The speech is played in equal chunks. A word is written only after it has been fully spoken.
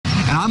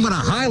And I'm going to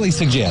highly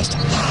suggest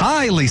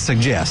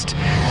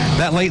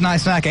that late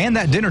night snack and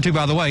that dinner too,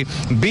 by the way,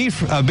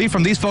 beef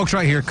from these folks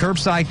right here,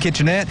 Curbside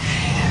Kitchenette.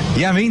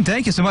 Yeah, I mean,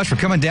 thank you so much for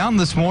coming down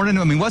this morning.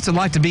 I mean, what's it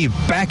like to be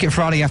back at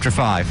Friday After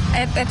 5?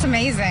 It's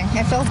amazing.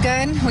 It feels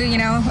good.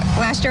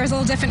 Last year was a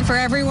little different for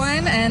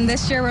everyone, and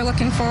this year we're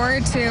looking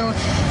forward to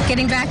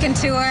getting back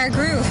into our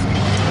groove.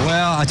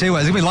 Well, I tell you what,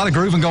 there's going to be a lot of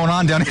grooving going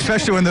on down here,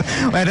 especially at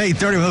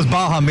 8:30 when those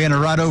Baja men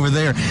are right over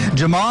there.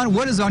 Jamon,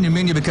 what is on your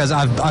menu? Because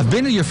I've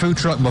been to your food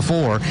truck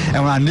before,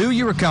 and when I knew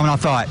you were coming, I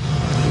thought,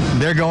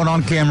 they're going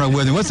on camera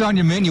with me. What's on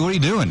your menu? What are you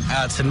doing?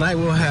 Tonight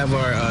we'll have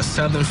our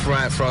Southern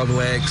fried frog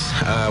legs.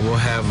 We'll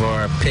have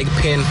our pig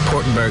pen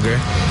pork burger,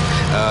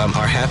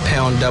 our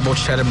half-pound double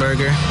cheddar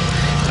burger,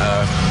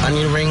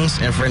 onion rings,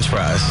 and French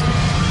fries.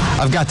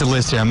 I've got the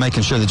list here. I'm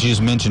making sure that you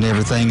just mentioned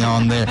everything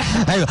on there.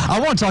 Hey,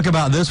 I want to talk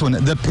about this one,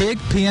 the pig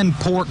pen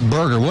pork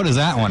burger. What is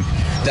that one?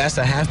 That's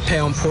a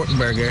half-pound pork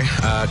burger.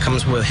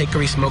 Comes with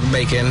hickory smoked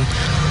bacon,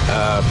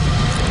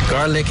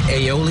 garlic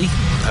aioli,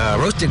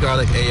 roasted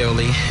garlic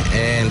aioli,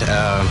 and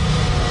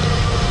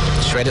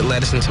shredded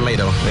lettuce and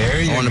tomato.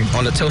 There you go.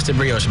 On the toasted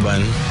brioche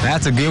bun.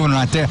 That's a good one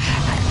right there.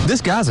 This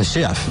guy's a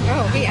chef.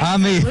 Oh, yeah. I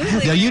mean,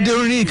 are you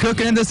doing any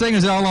cooking in this thing, or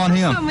is it all on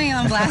him? Don't put me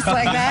on blast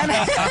like that.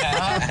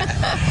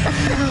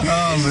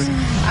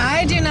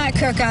 I do not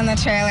cook on the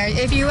trailer.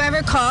 If you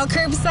ever call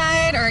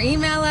Curbside or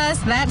email us,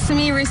 that's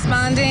me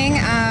responding.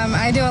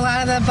 I do a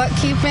lot of the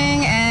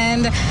bookkeeping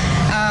and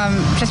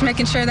just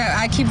making sure that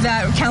I keep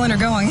that calendar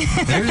going.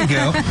 There you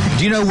go.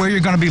 Do you know where you're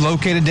going to be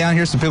located down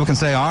here so people can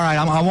say, all right,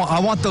 I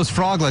want those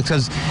frog legs?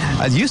 Because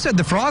you said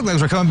the frog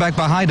legs were coming back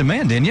by high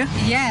demand, didn't you?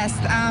 Yes.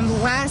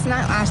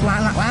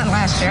 Not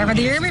last year, but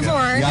the year before.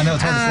 Yeah, I know,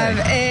 it's hard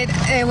to say.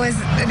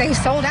 They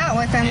sold out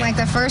within like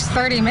the first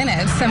 30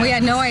 minutes, and we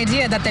had no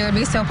idea that they would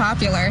be so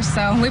popular.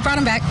 So we brought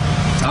them back.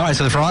 All right,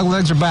 so the frog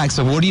legs are back.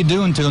 So what are you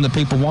doing to them that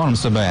people want them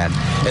so bad?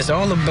 It's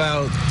all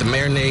about the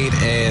marinade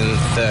and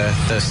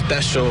the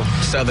special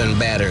Southern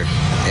batter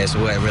is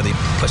what really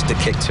puts the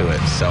kick to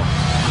it. So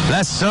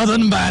that's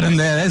Southern batter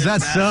there. That's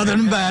that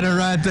Southern batter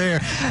right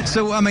there.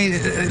 So, I mean,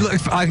 look,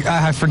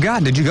 I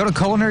forgot. Did you go to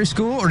culinary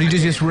school, or did you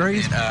just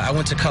raise? I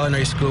went to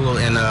culinary school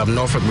in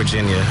Norfolk,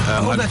 Virginia.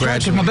 That's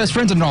right. My best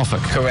friend's in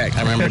Norfolk. Correct.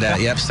 I remember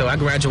that. Yep. So I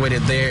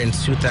graduated there in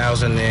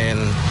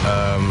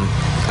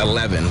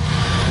 2011.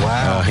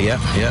 Wow. Yep.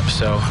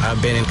 So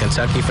I've been in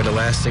Kentucky for the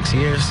last 6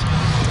 years.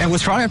 And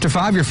was Friday After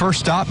 5 your first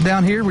stop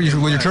down here with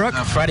your truck?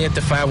 Friday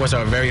After 5 was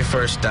our very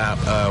first stop,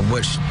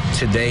 which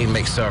today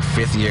makes our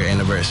 5th year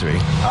anniversary.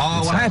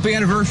 Oh, well, happy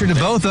anniversary to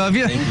both of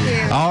you. Thank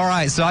you. All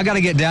right, so I got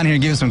to get down here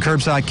and give you some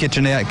Curbside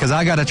Kitchenette because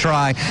I've got to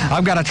try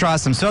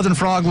some Southern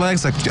frog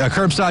legs, a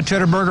Curbside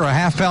cheddar burger, a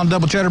half-pound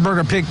double cheddar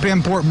burger, pig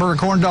pen pork burger,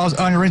 corn dogs,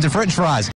 onion rings, and French fries.